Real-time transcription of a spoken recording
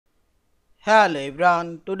Hello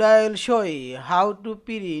everyone, today I will show you how to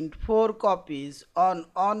print 4 copies on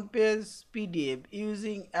on-page PDF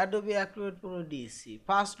using Adobe Acrobat Pro DC.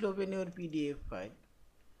 First open your PDF file.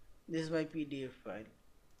 This is my PDF file.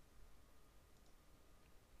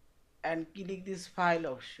 And click this file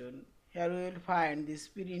option. Here we will find this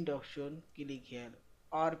print option. Click here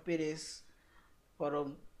or press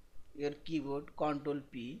from your keyboard Ctrl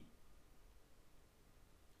P.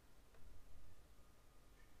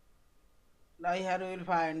 Now here we will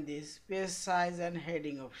find this page size and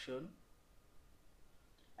heading option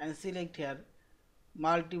and select here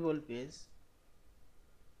multiple page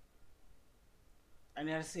and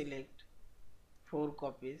here select 4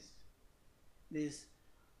 copies. These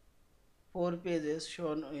 4 pages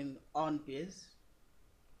shown in on page.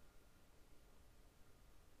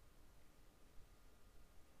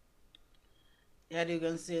 Here you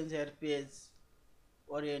can change here page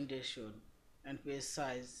orientation and page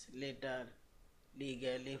size, letter,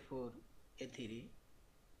 legal, A4, A3.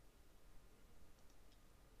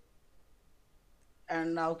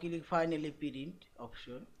 And now click finally print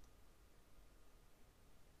option.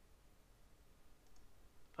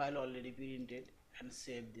 File already printed and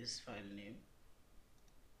save this file name.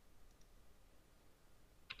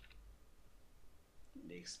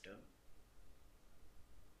 Desktop.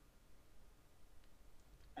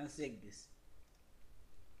 And check this.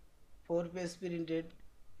 4 page printed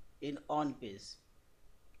in on page.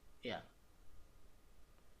 Yeah.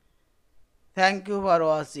 Thank you for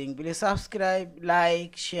watching. Please subscribe,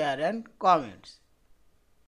 like, share and comments.